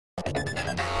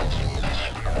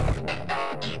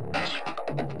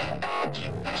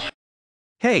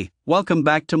Hey, welcome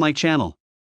back to my channel.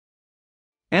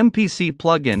 MPC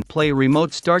Plug-in Play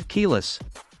Remote Start Keyless.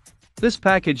 This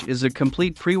package is a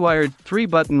complete pre-wired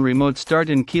 3-button remote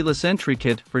start and keyless entry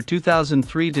kit for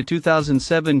 2003 to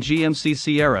 2007 GMC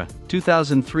Sierra,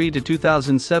 2003 to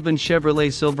 2007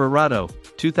 Chevrolet Silverado,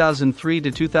 2003 to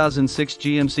 2006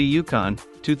 GMC Yukon,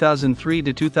 2003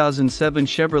 to 2007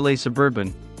 Chevrolet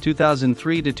Suburban,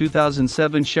 2003 to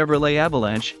 2007 Chevrolet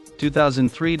Avalanche,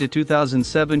 2003 to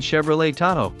 2007 Chevrolet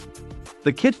Tahoe.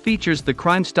 The kit features the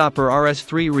Crime Stopper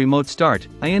RS3 remote start,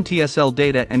 INTSL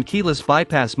data and keyless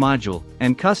bypass module,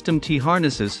 and custom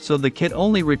T-harnesses, so the kit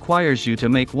only requires you to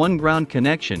make one ground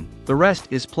connection, the rest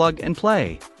is plug and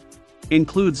play.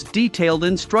 Includes detailed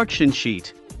instruction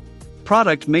sheet.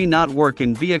 Product may not work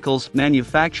in vehicles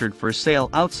manufactured for sale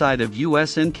outside of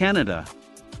US and Canada.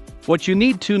 What you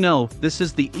need to know: this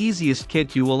is the easiest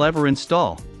kit you will ever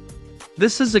install.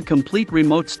 This is a complete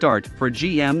remote start for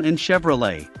GM and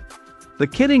Chevrolet. The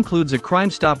kit includes a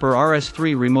Crime Stopper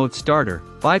RS3 remote starter,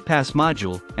 bypass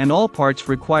module, and all parts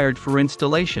required for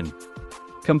installation.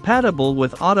 Compatible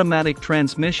with automatic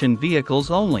transmission vehicles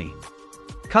only.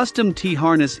 Custom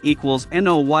T-harness equals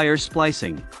NO wire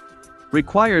splicing.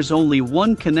 Requires only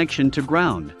one connection to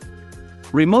ground.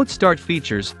 Remote start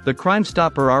features: the Crime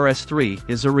Stopper RS3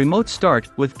 is a remote start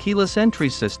with keyless entry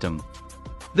system.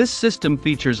 This system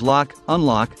features lock,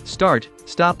 unlock, start,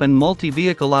 stop and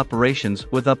multi-vehicle operations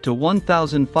with up to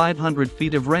 1,500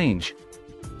 feet of range.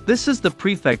 This is the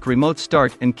Prefect remote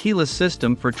start and keyless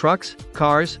system for trucks,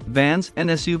 cars, vans, and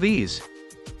SUVs.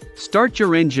 Start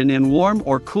your engine and warm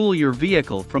or cool your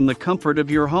vehicle from the comfort of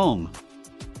your home.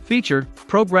 Feature: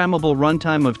 programmable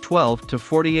runtime of 12 to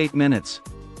 48 minutes.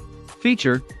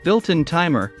 Feature: built-in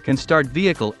timer, can start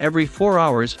vehicle every 4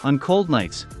 hours on cold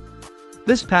nights.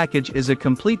 This package is a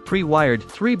complete pre-wired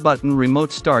 3-button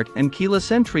remote start and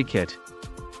keyless entry kit.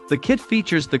 The kit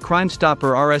features the Crime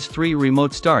Stopper RS3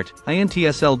 remote start,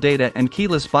 INTSL data and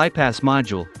keyless bypass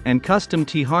module, and custom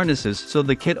T-harnesses, so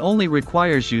the kit only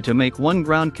requires you to make one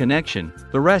ground connection,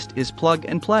 the rest is plug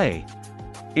and play.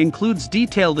 Includes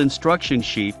detailed instruction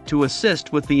sheet to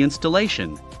assist with the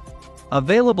installation.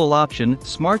 Available option: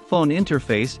 smartphone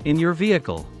interface in your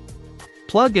vehicle.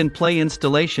 Plug-and-play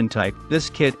installation type: this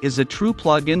kit is a true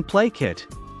plug-and-play kit.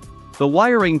 The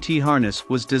wiring T-harness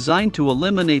was designed to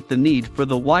eliminate the need for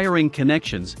the wiring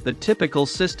connections that typical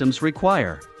systems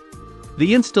require.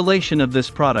 The installation of this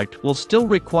product will still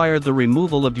require the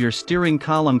removal of your steering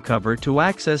column cover to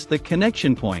access the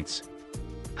connection points.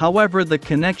 However, the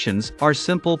connections are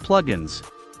simple plugins.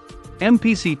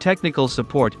 MPC technical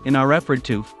support: in our effort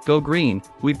to go green,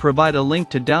 we provide a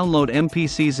link to download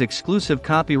MPC's exclusive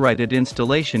copyrighted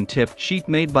installation tip sheet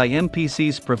made by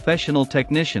MPC's professional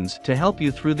technicians to help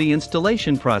you through the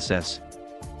installation process.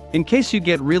 In case you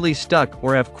get really stuck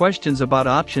or have questions about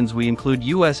options, we include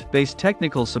US-based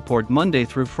technical support Monday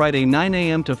through Friday 9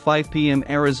 a.m. to 5 p.m.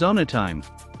 Arizona time.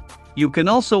 You can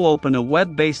also open a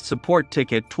web-based support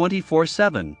ticket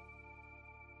 24/7.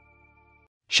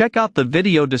 Check out the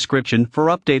video description for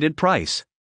updated price.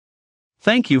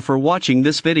 Thank you for watching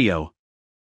this video.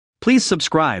 Please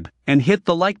subscribe and hit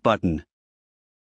the like button.